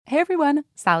Hey everyone,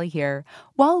 Sally here.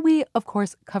 While we, of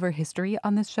course, cover history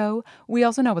on this show, we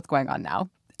also know what's going on now.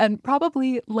 And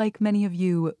probably, like many of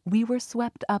you, we were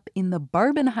swept up in the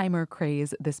Barbenheimer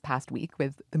craze this past week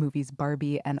with the movies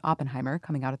Barbie and Oppenheimer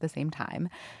coming out at the same time.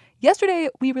 Yesterday,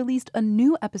 we released a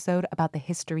new episode about the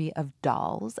history of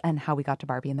dolls and how we got to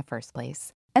Barbie in the first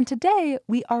place. And today,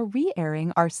 we are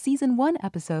re-airing our Season 1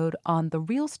 episode on the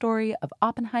real story of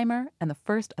Oppenheimer and the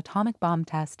first atomic bomb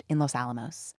test in Los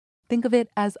Alamos. Think of it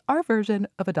as our version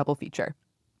of a double feature.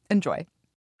 Enjoy.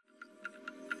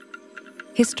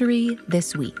 History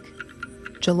This Week,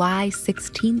 July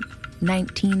 16th,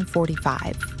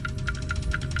 1945.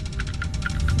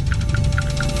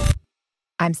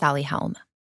 I'm Sally Helm.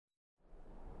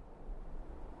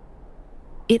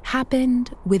 It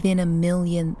happened within a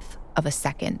millionth of a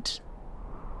second.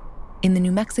 In the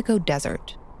New Mexico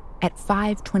desert, at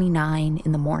 5:29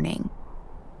 in the morning,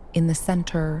 in the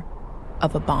center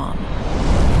of a bomb.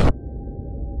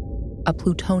 A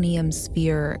plutonium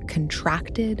sphere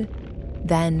contracted,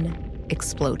 then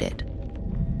exploded.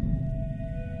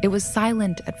 It was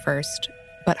silent at first,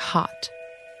 but hot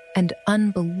and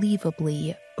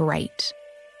unbelievably bright.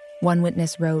 One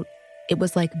witness wrote, "It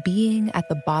was like being at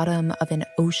the bottom of an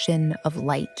ocean of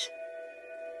light.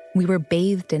 We were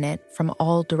bathed in it from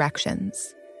all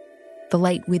directions. The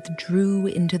light withdrew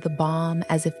into the bomb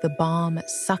as if the bomb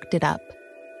sucked it up.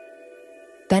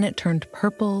 Then it turned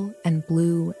purple and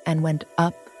blue and went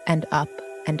up and up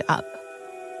and up."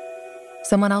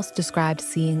 Someone else described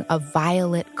seeing a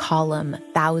violet column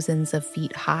thousands of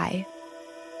feet high.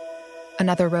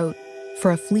 Another wrote,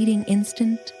 "For a fleeting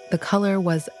instant, the color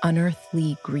was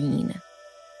unearthly green."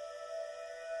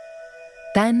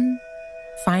 Then,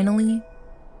 finally,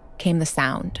 came the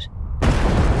sound.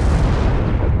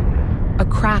 A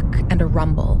crack and a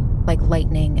rumble like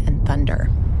lightning and thunder.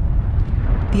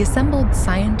 The assembled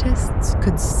scientists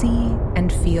could see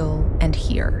and feel and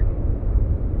hear.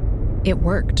 It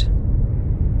worked.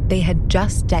 They had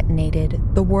just detonated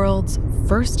the world's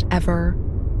first ever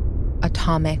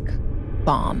atomic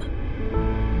bomb.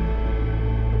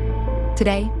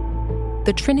 Today,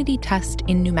 the Trinity test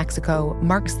in New Mexico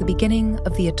marks the beginning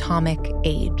of the atomic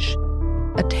age,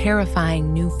 a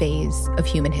terrifying new phase of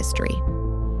human history.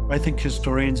 I think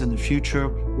historians in the future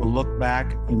will look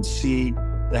back and see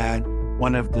that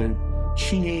one of the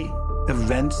key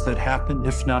events that happened,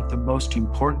 if not the most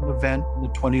important event in the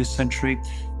 20th century,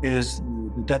 is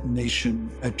the detonation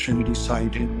at Trinity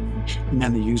site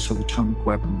and the use of atomic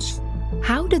weapons.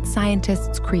 How did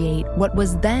scientists create what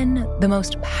was then the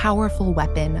most powerful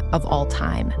weapon of all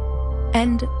time?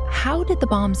 And how did the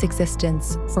bomb's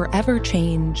existence forever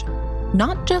change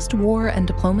not just war and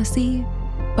diplomacy,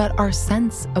 but our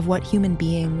sense of what human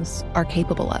beings are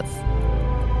capable of?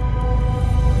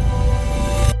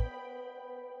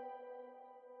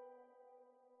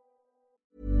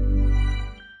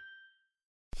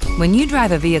 When you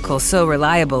drive a vehicle so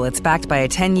reliable it's backed by a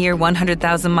 10-year,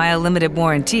 100,000-mile limited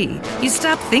warranty, you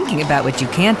stop thinking about what you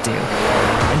can't do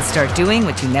and start doing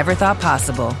what you never thought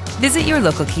possible. Visit your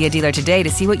local Kia dealer today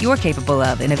to see what you're capable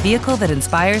of in a vehicle that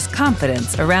inspires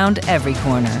confidence around every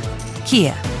corner.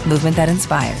 Kia, movement that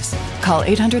inspires. Call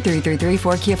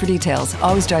 800-333-4KIA for details.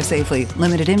 Always drive safely.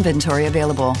 Limited inventory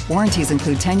available. Warranties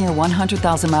include 10-year,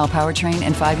 100,000-mile powertrain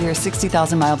and 5-year,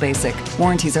 60,000-mile basic.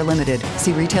 Warranties are limited.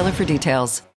 See retailer for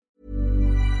details.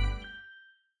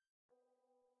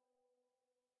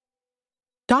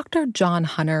 Dr. John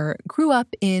Hunter grew up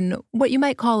in what you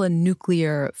might call a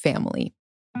nuclear family.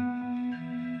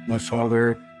 My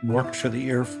father worked for the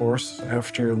Air Force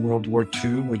after World War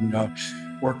II and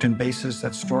worked in bases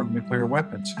that stored nuclear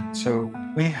weapons. So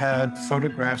we had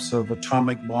photographs of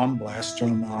atomic bomb blasts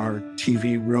on our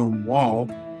TV room wall.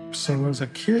 So as a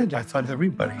kid, I thought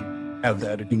everybody had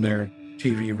that in their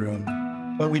TV room.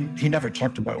 But he never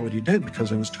talked about what he did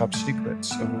because it was top secret.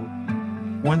 So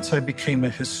once I became a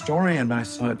historian, I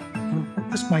thought, what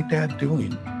was my dad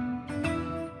doing?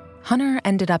 Hunter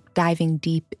ended up diving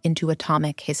deep into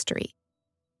atomic history.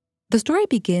 The story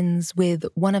begins with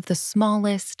one of the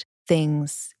smallest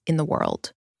things in the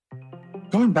world.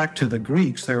 Going back to the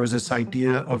Greeks, there was this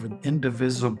idea of an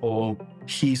indivisible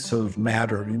piece of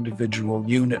matter, an individual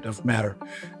unit of matter,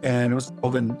 and it was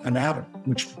called an atom,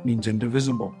 which means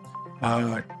indivisible.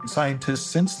 Scientists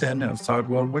since then have thought,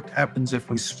 well, what happens if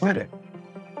we split it?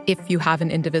 If you have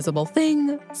an indivisible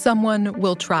thing, someone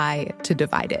will try to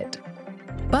divide it.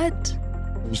 But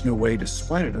there was no way to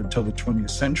split it until the 20th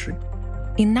century.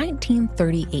 In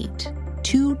 1938,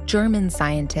 2 German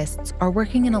scientists are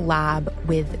working in a lab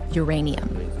with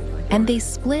uranium, and they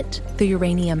split the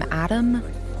uranium atom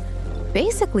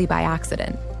basically by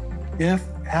accident. If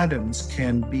atoms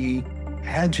can be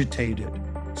agitated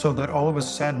so that all of a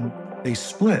sudden they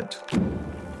split,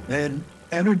 then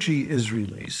energy is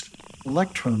released.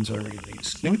 Electrons are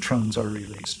released, neutrons are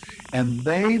released, and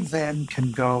they then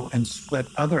can go and split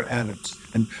other atoms.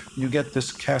 And you get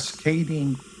this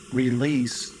cascading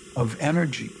release of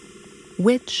energy,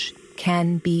 which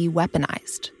can be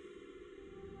weaponized.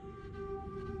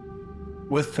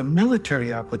 With the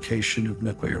military application of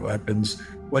nuclear weapons,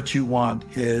 what you want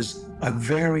is a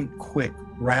very quick,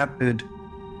 rapid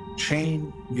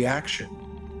chain reaction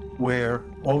where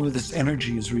all of this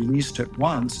energy is released at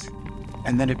once,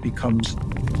 and then it becomes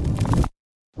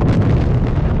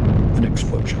an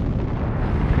explosion.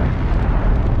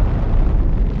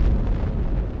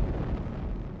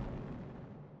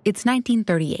 It's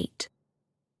 1938.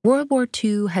 World War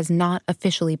II has not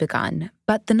officially begun,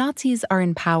 but the Nazis are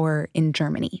in power in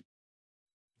Germany.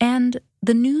 And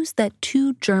the news that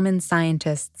 2 German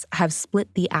scientists have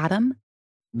split the atom,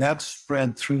 that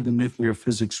spread through the nuclear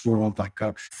physics world like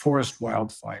a forest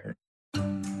wildfire.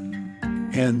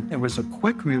 And there was a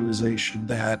quick realization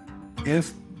that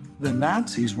if the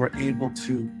Nazis were able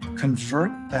to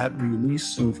convert that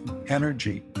release of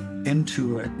energy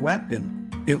into a weapon,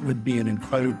 it would be an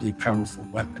incredibly powerful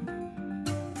weapon.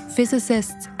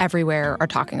 Physicists everywhere are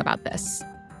talking about this.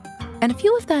 And a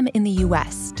few of them in the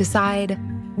US decide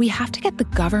we have to get the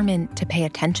government to pay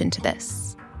attention to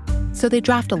this. So they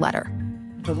draft a letter.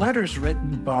 The letter's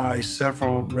written by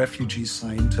several refugee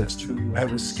scientists who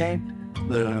have escaped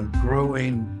the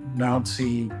growing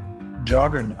Nazi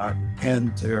juggernaut,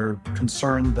 and they're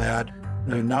concerned that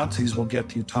the Nazis will get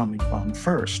the atomic bomb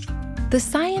first. The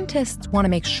scientists want to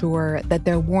make sure that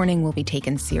their warning will be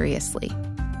taken seriously.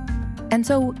 And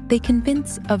so they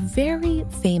convince a very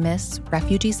famous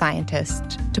refugee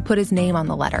scientist to put his name on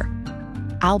the letter,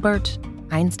 Albert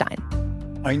Einstein.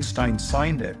 Einstein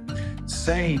signed it,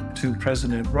 saying to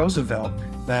President Roosevelt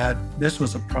that this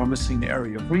was a promising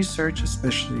area of research,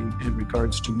 especially in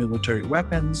regards to military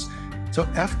weapons. So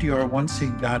FDR, once he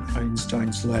got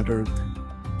Einstein's letter,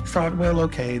 thought, well,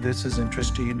 okay, this is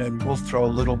interesting, and we'll throw a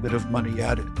little bit of money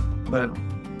at it. But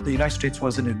the United States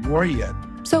wasn't in war yet.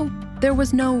 So there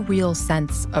was no real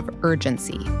sense of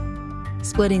urgency.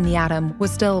 Splitting the atom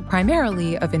was still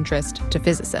primarily of interest to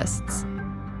physicists.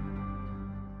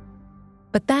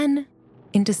 But then,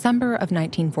 in December of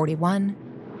 1941,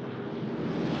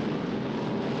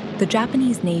 the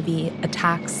Japanese Navy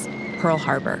attacks Pearl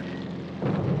Harbor.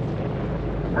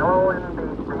 Hello,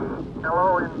 NBC.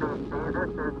 Hello, NBC. This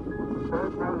is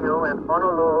KTU in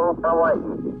Honolulu, Hawaii.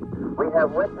 We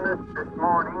have witnessed this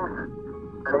morning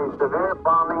a severe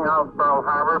bombing of Pearl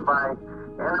Harbor by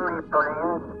enemy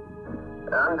planes,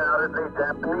 undoubtedly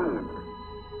Japanese.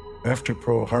 After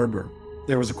Pearl Harbor,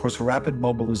 there was, of course, a rapid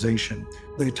mobilization.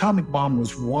 The atomic bomb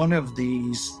was one of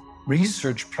these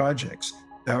research projects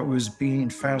that was being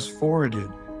fast-forwarded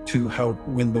to help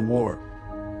win the war.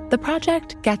 The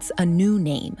project gets a new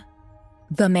name,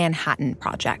 the Manhattan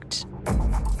Project.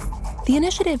 The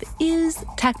initiative is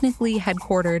technically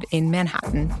headquartered in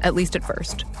Manhattan, at least at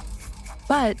first.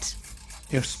 But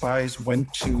if spies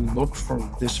went to look for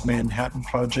this Manhattan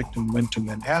Project and went to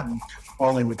Manhattan,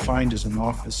 all they would find is an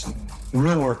office. The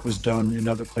real work was done in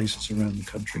other places around the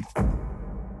country.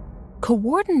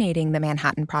 Coordinating the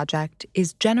Manhattan Project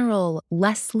is General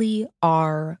Leslie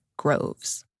R.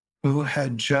 Groves, who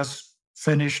had just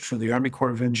finished for the Army Corps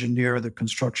of Engineers the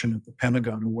construction of the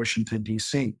Pentagon in Washington,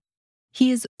 D.C.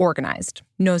 He is organized,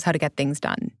 knows how to get things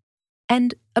done.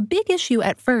 And a big issue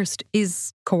at first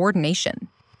is coordination.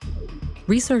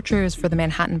 Researchers for the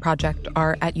Manhattan Project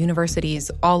are at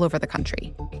universities all over the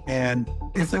country. And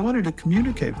if they wanted to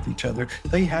communicate with each other,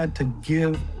 they had to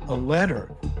give a letter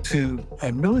to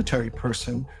a military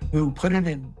person who put it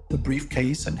in the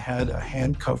briefcase and had a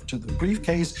handcuff to the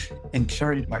briefcase and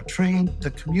carried it by train to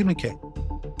communicate.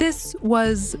 This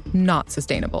was not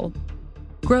sustainable.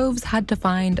 Groves had to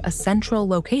find a central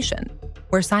location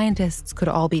where scientists could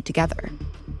all be together.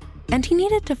 And he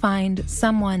needed to find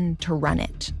someone to run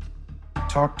it.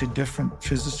 Talked to different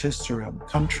physicists around the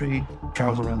country,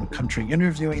 traveled around the country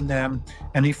interviewing them,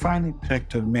 and he finally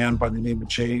picked a man by the name of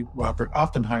J. Robert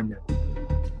Oppenheimer.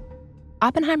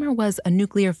 Oppenheimer was a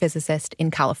nuclear physicist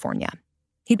in California.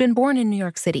 He'd been born in New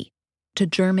York City to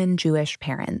German Jewish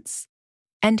parents,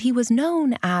 and he was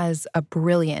known as a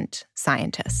brilliant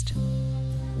scientist.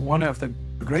 One of the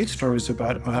great stories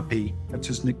about Oppie, that's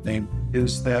his nickname,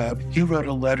 is that he wrote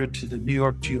a letter to the New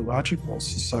York Geological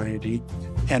Society,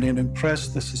 And it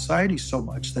impressed the society so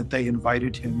much that they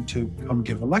invited him to come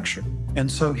give a lecture.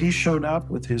 And so he showed up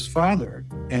with his father,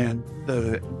 and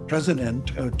the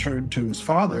president turned to his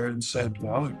father and said,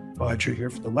 well, I'm glad you're here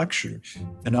for the lecture.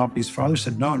 And Oppie's father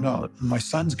said, no, my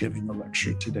son's giving the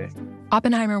lecture today.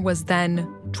 Oppenheimer was then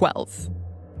 12,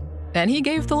 and he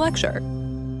gave the lecture.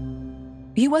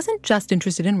 He wasn't just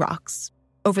interested in rocks.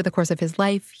 Over the course of his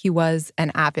life, he was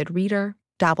an avid reader,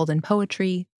 dabbled in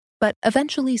poetry, but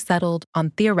eventually settled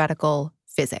on theoretical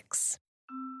physics.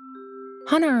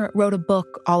 Hunter wrote a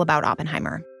book all about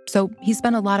Oppenheimer, so he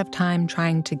spent a lot of time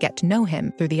trying to get to know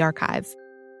him through the archive.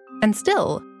 And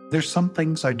still, there's some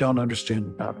things I don't understand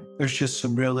about him. There's just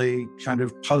some really kind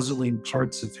of puzzling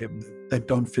parts of him that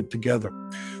don't fit together.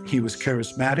 He was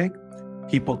charismatic.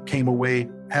 People came away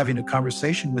having a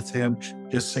conversation with him,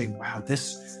 just saying, wow,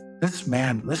 this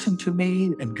man listened to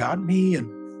me and got me,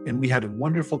 and we had a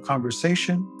wonderful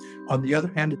conversation. On the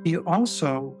other hand, he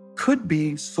also could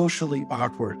be socially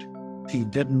awkward. He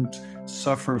didn't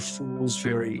suffer fools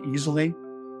very easily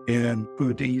and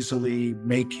could easily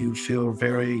make you feel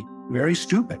very, very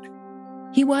stupid.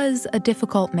 He was a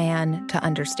difficult man to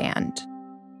understand,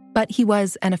 but he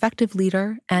was an effective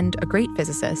leader and a great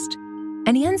physicist,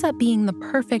 and he ends up being the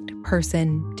perfect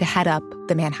person to head up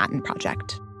the Manhattan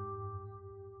Project.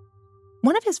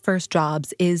 One of his first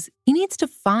jobs is he needs to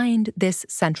find this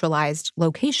centralized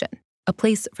location, a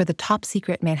place for the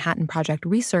top-secret Manhattan Project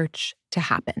research to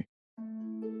happen.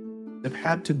 It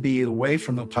had to be away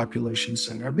from the population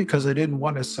center because they didn't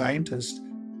want a scientist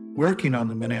working on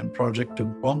the Manhattan Project to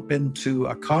bump into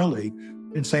a colleague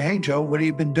and say, hey, Joe, what have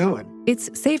you been doing?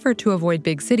 It's safer to avoid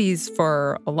big cities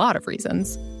for a lot of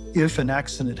reasons. If an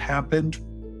accident happened,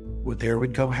 well, there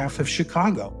would go half of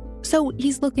Chicago. So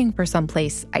he's looking for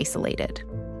someplace isolated.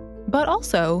 But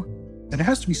also, it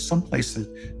has to be someplace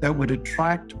that would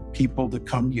attract people to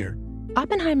come here.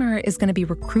 Oppenheimer is going to be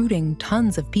recruiting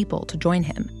tons of people to join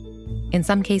him. In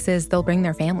some cases, they'll bring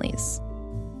their families.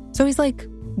 So he's like,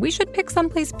 we should pick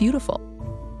someplace beautiful.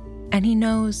 And he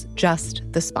knows just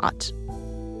the spot.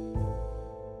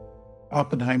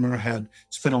 Oppenheimer had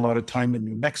spent a lot of time in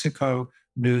New Mexico,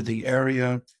 knew the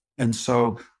area. And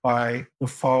so by the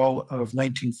fall of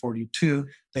 1942,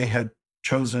 they had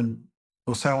chosen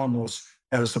Los Alamos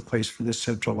as the place for this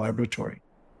central laboratory.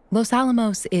 Los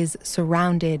Alamos is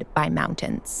surrounded by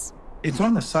mountains. It's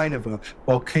on the site of a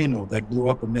volcano that blew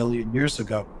up 1 million years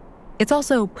ago. It's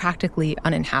also practically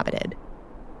uninhabited.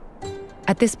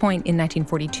 At this point in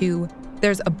 1942,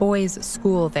 there's a boys'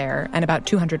 school there and about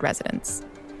 200 residents.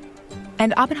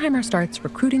 And Oppenheimer starts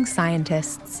recruiting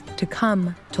scientists to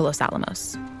come to Los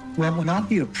Alamos. Well, when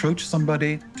Oppie approached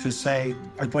somebody to say,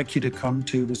 I'd like you to come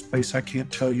to this place, I can't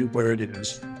tell you where it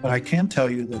is, but I can tell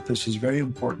you that this is very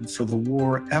important for the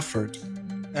war effort.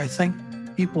 I think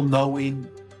people knowing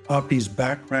Oppie's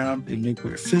background in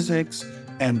nuclear physics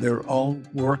and their own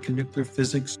work in nuclear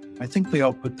physics, I think they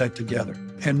all put that together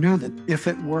and knew that if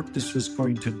it worked, this was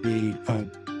going to be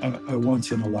a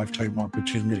once-in-a-lifetime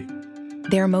opportunity.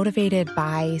 They're motivated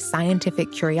by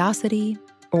scientific curiosity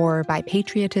or by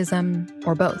patriotism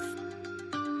or both.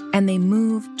 And they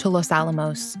move to Los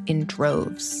Alamos in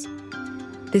droves.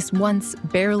 This once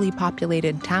barely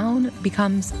populated town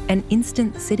becomes an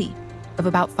instant city of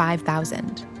about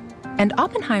 5,000. And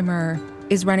Oppenheimer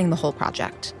is running the whole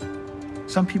project.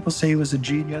 Some people say he was a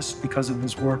genius because of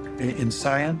his work in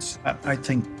science. I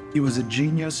think he was a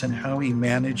genius in how he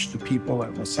managed the people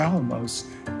at Los Alamos.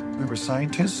 There were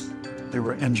scientists, there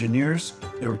were engineers,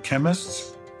 there were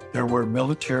chemists, there were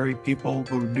military people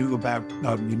who knew about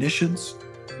munitions,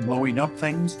 blowing up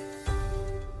things.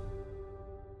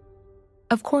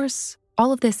 Of course,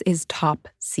 all of this is top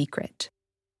secret.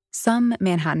 Some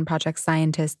Manhattan Project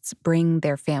scientists bring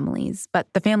their families, but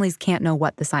the families can't know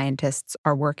what the scientists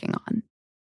are working on.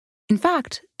 In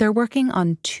fact, they're working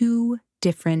on 2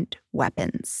 different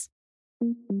weapons.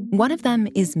 One of them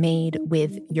is made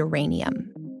with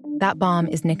uranium. That bomb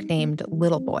is nicknamed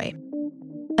Little Boy.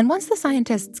 And once the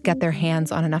scientists get their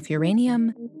hands on enough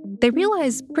uranium, they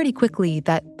realize pretty quickly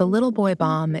that the Little Boy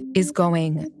bomb is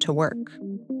going to work.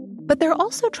 But they're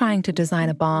also trying to design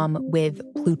a bomb with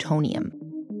plutonium.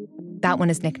 That one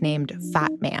is nicknamed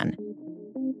Fat Man.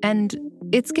 And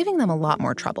it's giving them a lot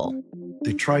more trouble.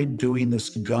 They tried doing this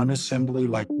gun assembly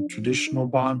like the traditional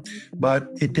bomb, but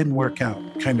it didn't work out.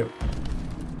 It kind of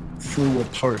flew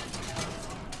apart.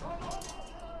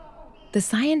 The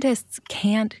scientists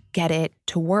can't get it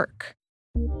to work.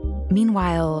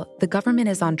 Meanwhile, the government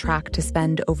is on track to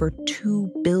spend over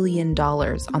 $2 billion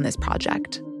on this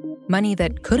project, money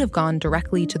that could have gone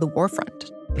directly to the war front.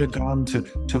 It had gone to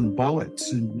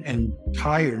bullets and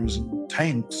tires and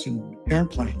tanks and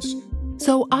airplanes.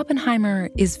 So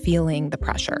Oppenheimer is feeling the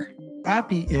pressure.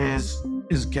 Appy is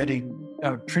getting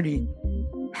pretty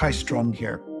high-strung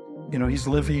here. He's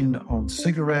living on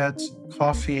cigarettes,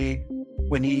 coffee.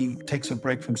 When he takes a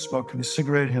break from smoking a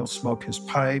cigarette, he'll smoke his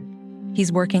pipe.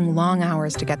 He's working long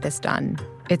hours to get this done.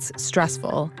 It's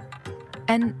stressful.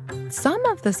 And some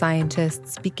of the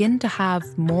scientists begin to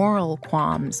have moral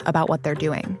qualms about what they're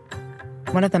doing.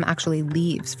 One of them actually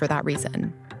leaves for that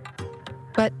reason.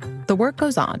 But the work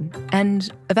goes on,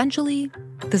 and eventually,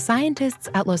 the scientists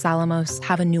at Los Alamos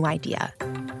have a new idea.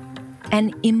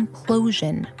 An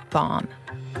implosion bomb.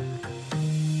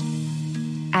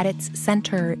 At its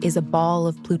center is a ball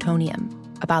of plutonium,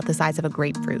 about the size of a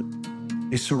grapefruit.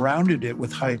 They surrounded it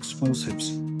with high explosives,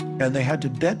 and they had to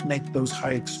detonate those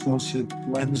high explosive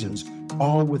lenses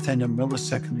all within a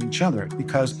millisecond of each other,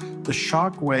 because the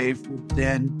shock wave would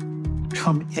then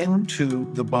come into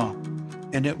the bomb,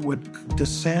 and it would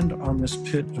descend on this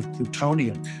pit of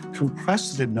plutonium,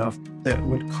 compress it enough that it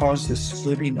would cause the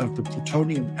splitting of the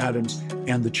plutonium atoms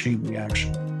and the chain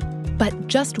reaction. But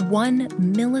just 1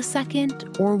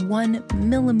 millisecond or 1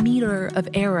 millimeter of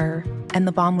error, and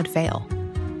the bomb would fail.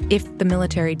 If the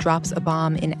military drops a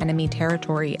bomb in enemy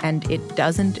territory and it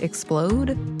doesn't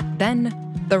explode, then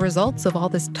the results of all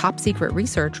this top-secret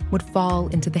research would fall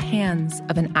into the hands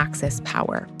of an Axis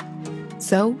power.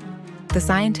 So, the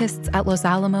scientists at Los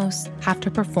Alamos have to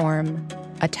perform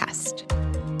a test.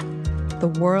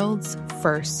 The world's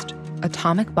first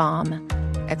atomic bomb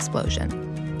explosion.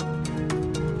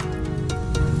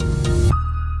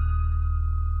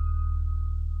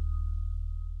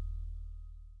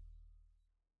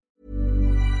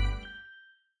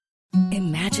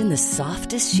 Imagine the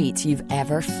softest sheets you've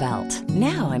ever felt.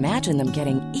 Now imagine them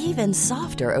getting even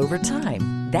softer over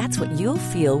time. That's what you'll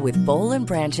feel with Boll &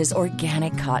 Branch's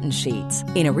organic cotton sheets.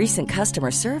 In a recent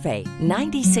customer survey,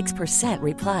 96%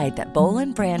 replied that Boll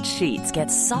 & Branch sheets get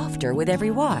softer with every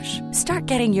wash. Start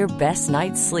getting your best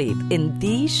night's sleep in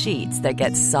these sheets that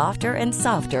get softer and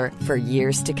softer for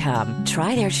years to come.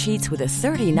 Try their sheets with a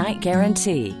 30-night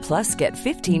guarantee. Plus, get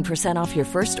 15% off your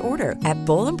first order at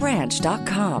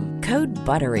bollandbranch.com. Code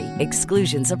BUTTERY.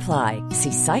 Exclusions apply.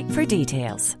 See site for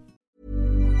details.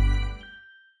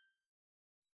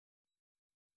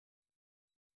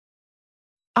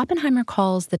 Oppenheimer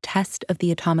calls the test of the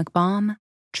atomic bomb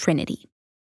Trinity.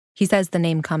 He says the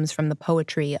name comes from the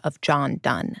poetry of John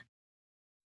Donne.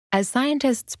 As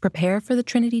scientists prepare for the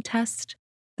Trinity test,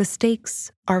 the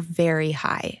stakes are very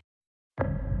high.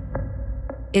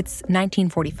 It's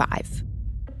 1945.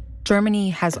 Germany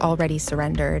has already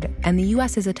surrendered, and the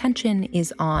U.S.'s attention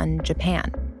is on Japan.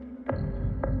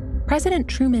 President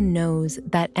Truman knows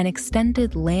that an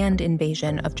extended land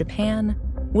invasion of Japan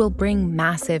will bring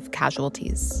massive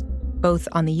casualties, both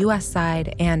on the U.S.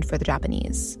 side and for the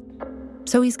Japanese.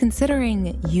 So he's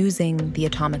considering using the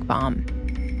atomic bomb.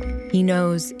 He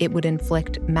knows it would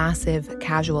inflict massive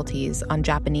casualties on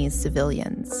Japanese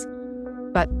civilians,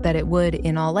 but that it would,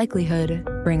 in all likelihood,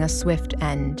 bring a swift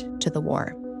end to the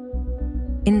war.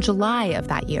 In July of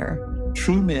that year,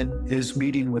 Truman is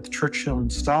meeting with Churchill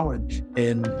and Stalin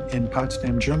in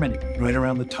Potsdam, Germany, right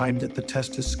around the time that the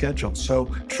test is scheduled. So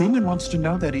Truman wants to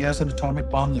know that he has an atomic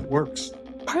bomb that works.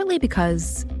 Partly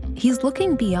because he's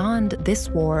looking beyond this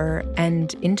war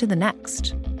and into the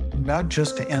next. Not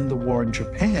just to end the war in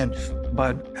Japan,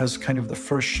 but as kind of the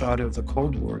first shot of the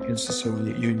Cold War against the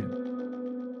Soviet Union.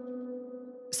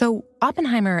 So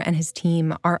Oppenheimer and his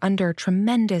team are under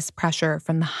tremendous pressure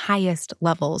from the highest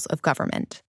levels of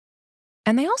government.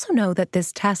 And they also know that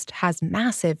this test has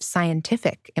massive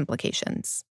scientific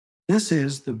implications. This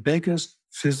is the biggest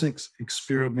physics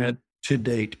experiment to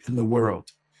date in the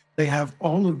world. They have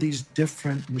all of these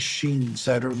different machines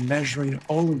that are measuring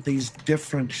all of these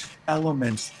different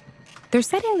elements. They're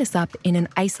setting this up in an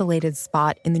isolated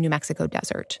spot in the New Mexico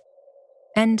desert.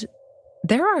 And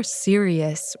there are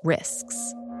serious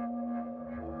risks.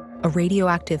 A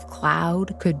radioactive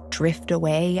cloud could drift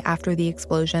away after the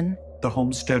explosion. The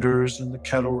homesteaders and the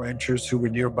cattle ranchers who were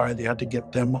nearby, they had to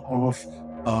get them off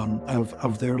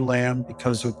of their land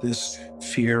because of this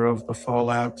fear of the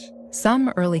fallout. Some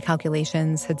early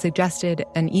calculations had suggested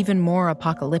an even more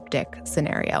apocalyptic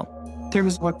scenario. There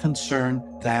was a concern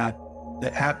that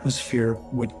the atmosphere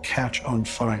would catch on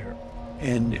fire,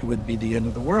 and it would be the end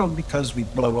of the world because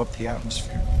we'd blow up the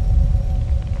atmosphere.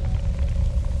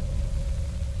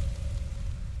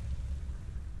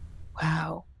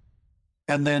 Wow.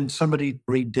 And then somebody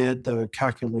redid the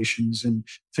calculations and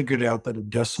figured out that a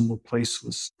decimal place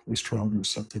was placed wrong or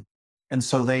something. And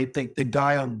so they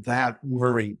dialed that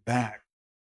worry back.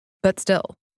 But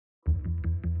still,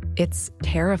 It's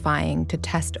terrifying to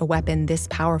test a weapon this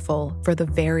powerful for the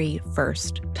very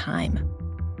first time.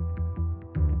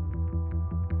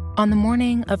 On the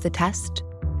morning of the test,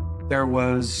 there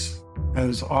was,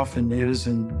 as often is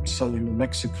in southern New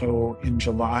Mexico in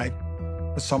July,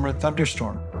 a summer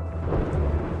thunderstorm.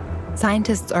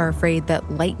 Scientists are afraid that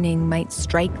lightning might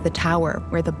strike the tower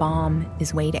where the bomb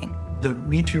is waiting. The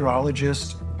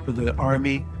meteorologist for the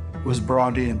Army was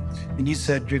brought in, and he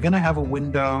said, you're going to have a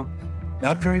window,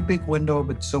 not very big window,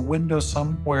 but it's a window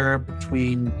somewhere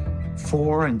between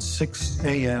 4 and 6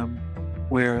 a.m.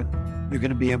 where you're going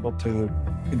to be able to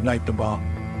ignite the bomb.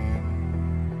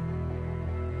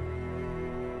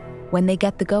 When they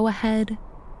get the go-ahead,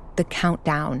 the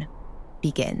countdown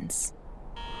begins.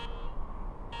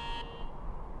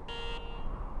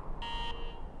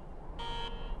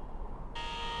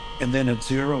 And then at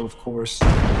 0, of course,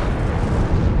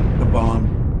 the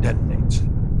bomb detonates.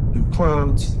 It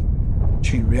implodes,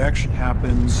 chain reaction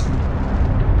happens.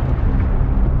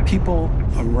 People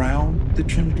around the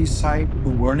Trinity site who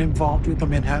weren't involved with the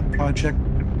Manhattan Project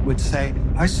would say,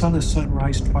 I saw the sun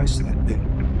rise twice that day.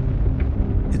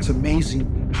 It's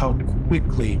amazing how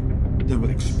quickly the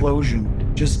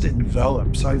explosion just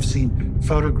envelops. I've seen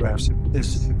photographs of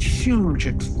this huge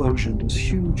explosion, this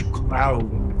huge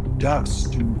cloud of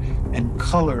dust and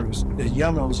colors, the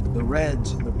yellows, the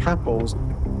reds, the purples.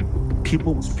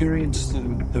 People experienced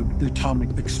the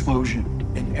atomic explosion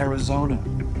in Arizona,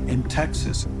 in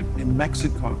Texas, in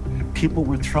Mexico. People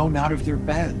were thrown out of their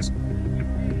beds.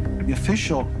 The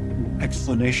official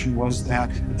explanation was that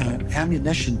an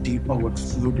ammunition depot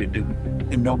exploded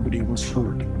and nobody was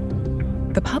hurt.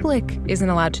 The public isn't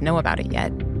allowed to know about it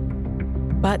yet,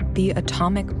 but the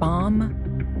atomic bomb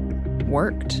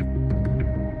worked.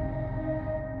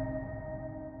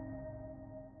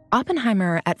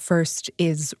 Oppenheimer at first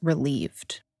is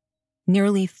relieved.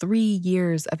 Nearly 3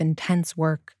 years of intense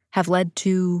work have led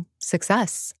to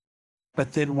success.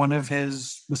 But then one of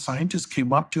the scientists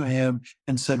came up to him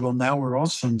and said, well, now we're all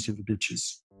sons of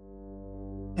bitches.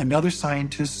 Another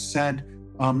scientist said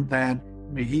that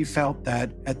he felt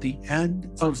that at the end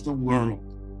of the world,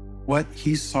 what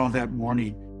he saw that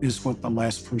morning is what the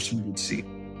last person would see.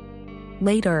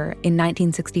 Later, in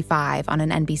 1965, on an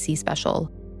NBC special,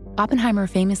 Oppenheimer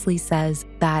famously says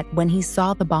that when he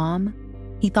saw the bomb,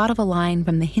 he thought of a line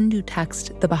from the Hindu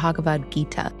text, the Bhagavad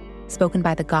Gita, spoken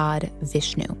by the god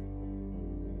Vishnu.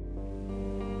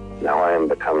 Now I am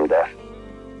become death,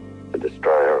 the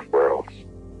destroyer of worlds.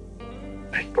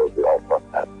 I suppose we all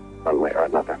thought that, one way or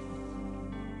another.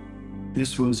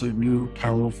 This was a new,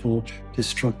 powerful,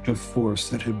 destructive force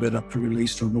that had been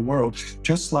released on the world,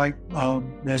 just like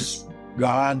this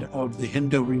god of the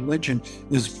Hindu religion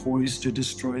is poised to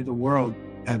destroy the world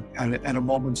at a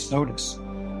moment's notice.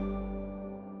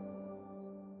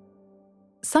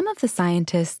 Some of the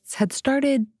scientists had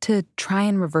started to try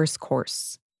and reverse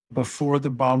course. Before the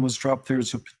bomb was dropped, there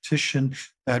was a petition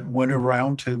that went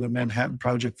around to the Manhattan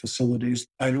Project facilities,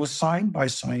 and it was signed by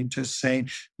scientists saying,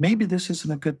 maybe this isn't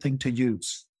a good thing to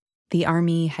use. The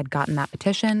Army had gotten that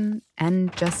petition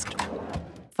and just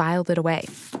filed it away.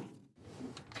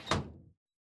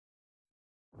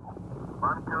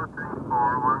 1, 2, 3,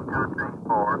 4, 1, 2, 3,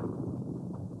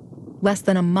 4. Less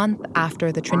than a month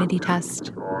after the Trinity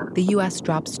test, the U.S.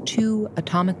 drops 2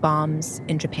 atomic bombs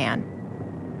in Japan.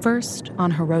 First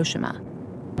on Hiroshima.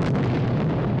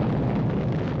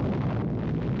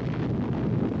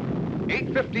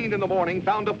 "8:15 in the morning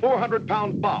found a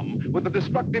 400-pound bomb with a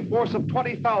destructive force of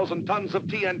 20,000 tons of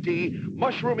TNT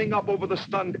mushrooming up over the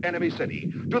stunned enemy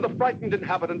city. To the frightened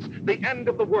inhabitants, the end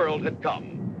of the world had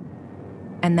come."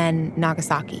 And then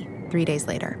Nagasaki, 3 days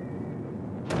later.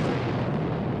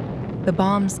 The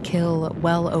bombs kill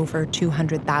well over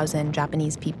 200,000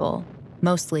 Japanese people,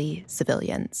 mostly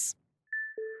civilians.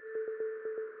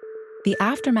 The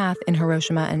aftermath in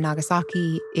Hiroshima and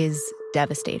Nagasaki is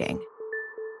devastating.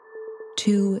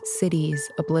 2 cities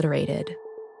obliterated,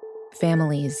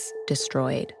 families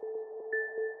destroyed.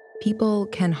 People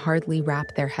can hardly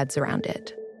wrap their heads around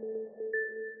it.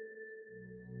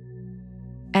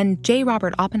 And J.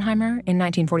 Robert Oppenheimer in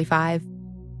 1945,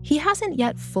 he hasn't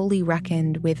yet fully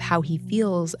reckoned with how he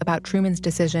feels about Truman's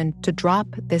decision to drop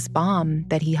this bomb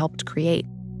that he helped create.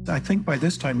 I think by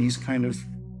this time he's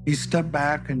stepped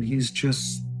back and he's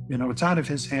just, it's out of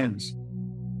his hands.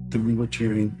 The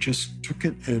military just took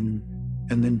it and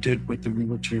then did what the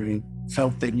military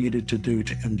felt they needed to do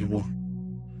to end the war.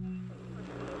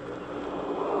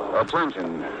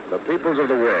 Attention, the peoples of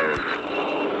the world.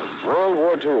 World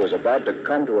War II is about to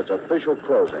come to its official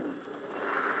closing.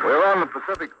 We're on the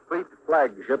Pacific Fleet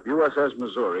flagship USS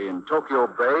Missouri in Tokyo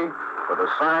Bay, for the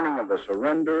signing of the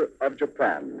surrender of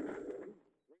Japan.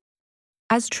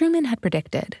 As Truman had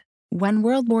predicted, when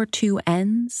World War II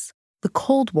ends, the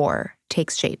Cold War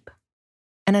takes shape,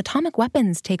 and atomic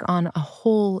weapons take on a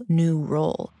whole new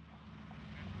role.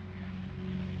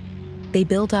 They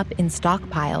build up in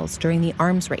stockpiles during the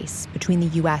arms race between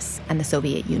the US and the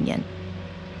Soviet Union.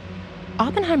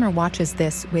 Oppenheimer watches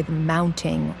this with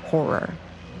mounting horror.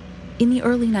 In the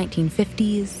early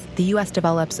 1950s, the US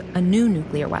develops a new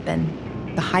nuclear weapon,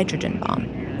 the hydrogen bomb,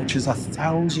 which is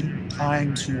 1,000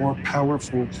 times more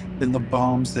powerful than the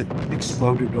bombs that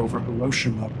exploded over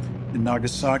Hiroshima and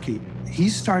Nagasaki. He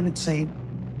started saying,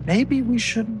 maybe we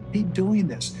shouldn't be doing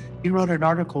this. He wrote an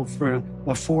article for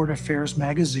the Foreign Affairs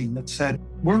magazine that said,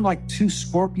 we're like two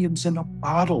scorpions in a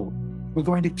bottle. We're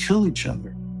going to kill each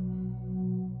other.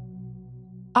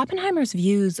 Oppenheimer's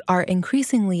views are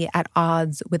increasingly at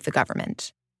odds with the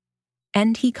government,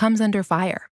 and he comes under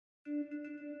fire.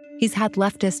 He's had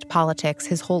leftist politics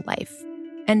his whole life,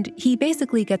 and he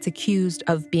basically gets accused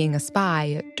of being a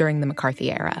spy during the McCarthy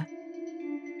era.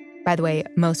 By the way,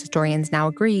 most historians now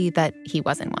agree that he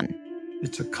wasn't one.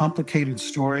 It's a complicated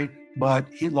story, but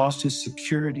he lost his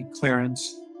security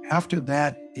clearance. After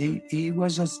that, he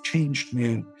was a changed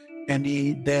man, and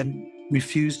he then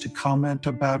refused to comment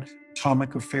about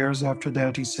atomic affairs after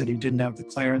that. He said he didn't have the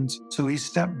clearance, so he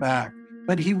stepped back.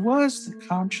 But he was the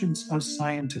conscience of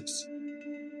scientists.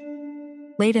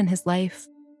 Late in his life,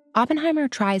 Oppenheimer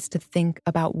tries to think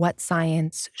about what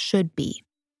science should be,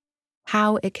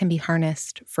 how it can be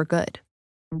harnessed for good.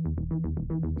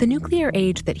 The nuclear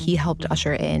age that he helped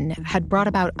usher in had brought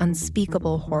about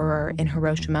unspeakable horror in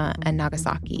Hiroshima and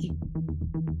Nagasaki.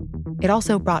 It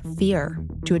also brought fear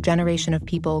to a generation of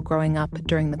people growing up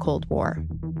during the Cold War.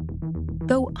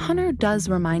 Though Hunter does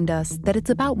remind us that it's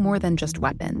about more than just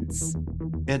weapons.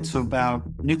 It's about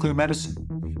nuclear medicine.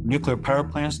 Nuclear power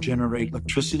plants generate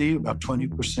electricity, about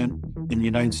 20% in the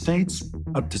United States,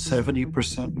 up to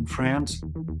 70% in France.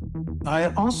 I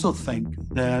also think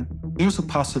that there's a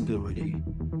possibility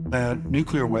that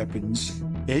nuclear weapons,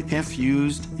 if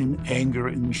used in anger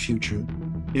in the future,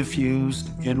 if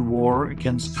used in war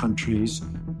against countries,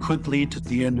 could lead to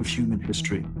the end of human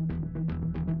history.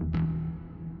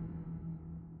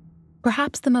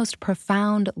 Perhaps the most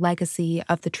profound legacy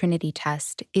of the Trinity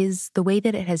test is the way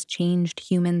that it has changed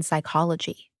human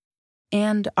psychology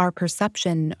and our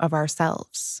perception of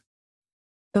ourselves.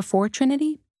 Before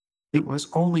Trinity, it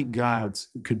was only gods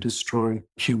who could destroy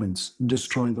humans,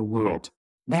 destroy the world.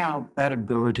 Now that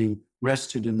ability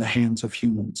rested in the hands of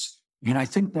humans. And I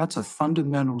think that's a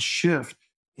fundamental shift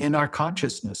in our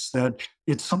consciousness, that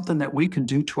it's something that we can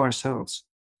do to ourselves.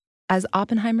 As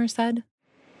Oppenheimer said,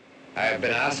 I have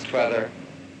been asked whether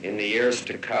in the years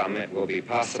to come it will be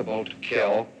possible to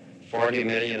kill 40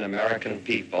 million American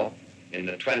people in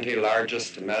the 20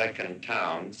 largest American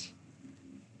towns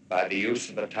by the use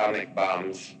of atomic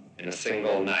bombs in a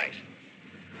single night.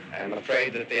 I am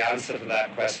afraid that the answer to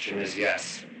that question is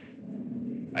yes.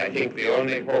 I think the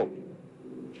only hope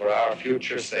for our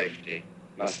future safety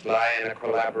must lie in a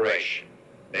collaboration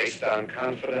based on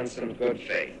confidence and good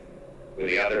faith with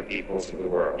the other peoples of the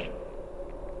world.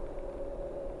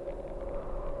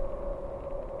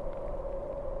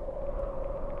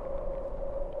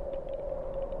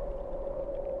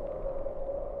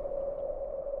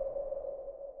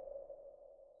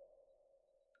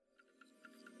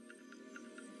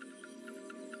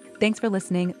 Thanks for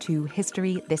listening to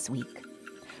History This Week.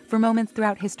 For moments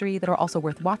throughout history that are also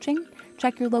worth watching,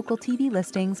 check your local TV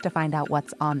listings to find out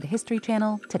what's on the History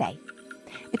Channel today.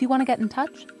 If you want to get in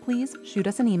touch, please shoot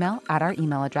us an email at our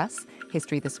email address,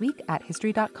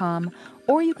 historythisweek@history.com,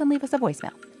 or you can leave us a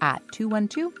voicemail at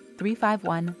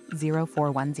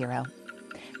 212-351-0410.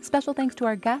 Special thanks to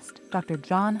our guest, Dr.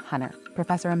 John Hunter,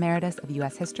 Professor Emeritus of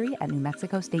U.S. History at New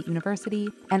Mexico State University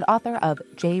and author of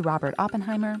J. Robert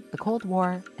Oppenheimer, The Cold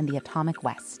War, and the Atomic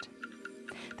West.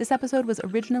 This episode was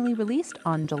originally released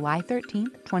on July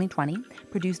 13th, 2020,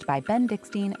 produced by Ben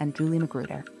Dickstein and Julie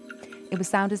Magruder. It was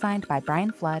sound designed by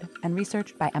Brian Flood and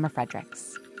researched by Emma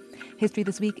Fredericks. History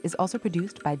This Week is also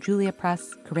produced by Julia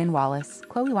Press, Corinne Wallace,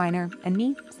 Chloe Weiner, and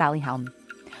me, Sally Helm.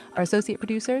 Our associate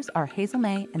producers are Hazel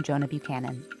May and Jonah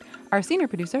Buchanan. Our senior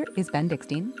producer is Ben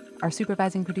Dickstein. Our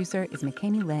supervising producer is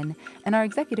McKamey Lynn. And our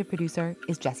executive producer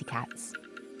is Jesse Katz.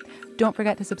 Don't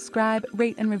forget to subscribe,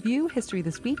 rate, and review History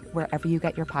This Week wherever you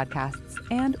get your podcasts.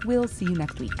 And we'll see you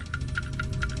next week.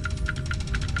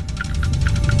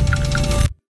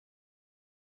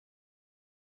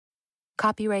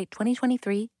 Copyright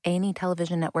 2023 A&E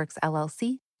Television Networks,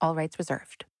 LLC. All rights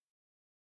reserved.